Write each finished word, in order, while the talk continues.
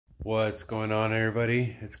What's going on,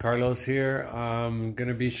 everybody? It's Carlos here. I'm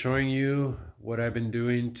gonna be showing you what I've been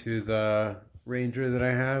doing to the Ranger that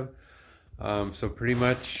I have. So pretty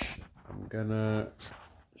much I'm gonna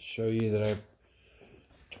show you that I've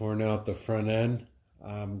torn out the front end.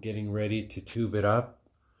 I'm getting ready to tube it up.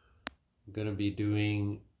 I'm gonna be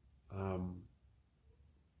doing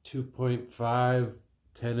 2.5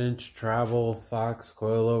 10-inch travel Fox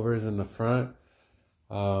coilovers in the front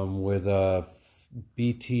with a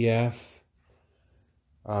BTF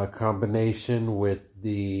combination with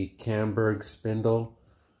the Camberg spindle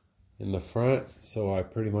in the front. So I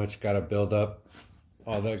pretty much got to build up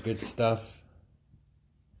all that good stuff.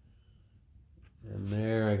 And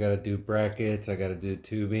there I got to do brackets, I got to do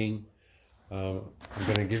tubing. I'm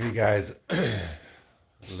going to give you guys a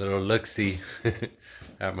little look-see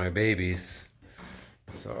at my babies.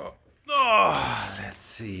 So, let's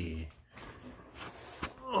see.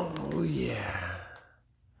 Oh yeah.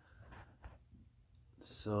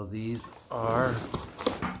 So these are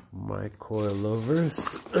my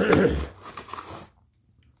coilovers.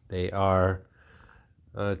 They are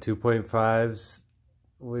 2.5s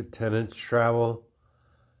with 10-inch travel.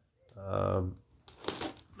 I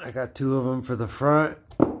got 2 of them for the front,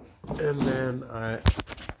 and then I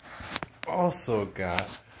also got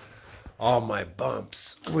all my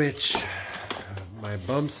bumps, which my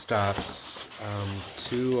bump stops,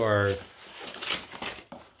 2 are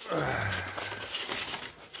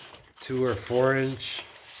 4-inch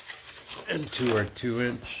and 2 are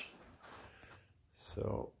 2-inch.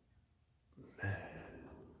 So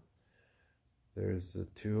there's the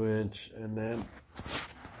 2-inch, and then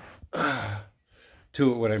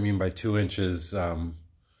what I mean by 2 inches,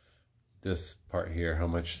 this part here, how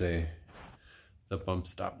much the bump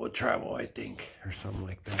stop will travel, I think, or something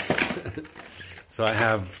like that. So I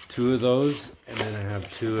have 2 of those, and then I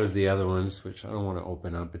have 2 of the other ones, which I don't want to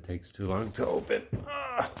open up. It takes too long to open.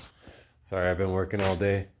 Sorry, I've been working all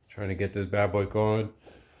day trying to get this bad boy going.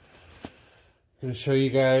 I'm going to show you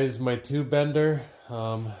guys my tube bender.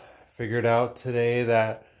 Figured out today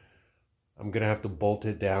that I'm going to have to bolt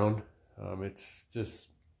it down. It's just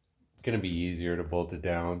going to be easier to bolt it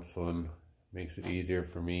down, so then it makes it easier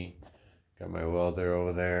for me. Got my welder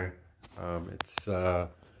over there. It's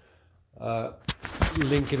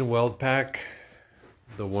Lincoln Weld Pack,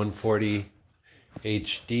 the 140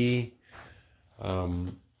 HD.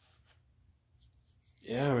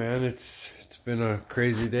 Yeah, man, it's been a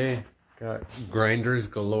crazy day. Got grinders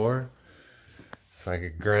galore, so I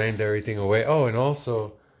could grind everything away. Oh, and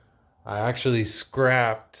also I actually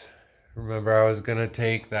scrapped. Remember, I was gonna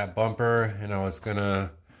take that bumper and I was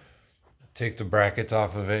gonna take the brackets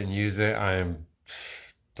off of it and use it.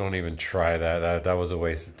 Don't even try that. That was a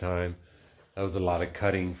waste of time. That was a lot of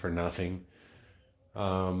cutting for nothing.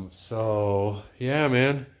 So yeah,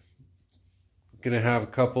 man, gonna have a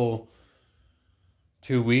couple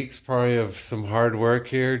 2 weeks probably of some hard work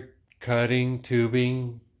here, cutting,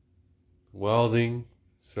 tubing, welding.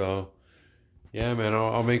 So yeah, man,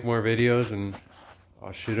 I'll make more videos and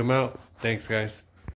I'll shoot them out. Thanks, guys.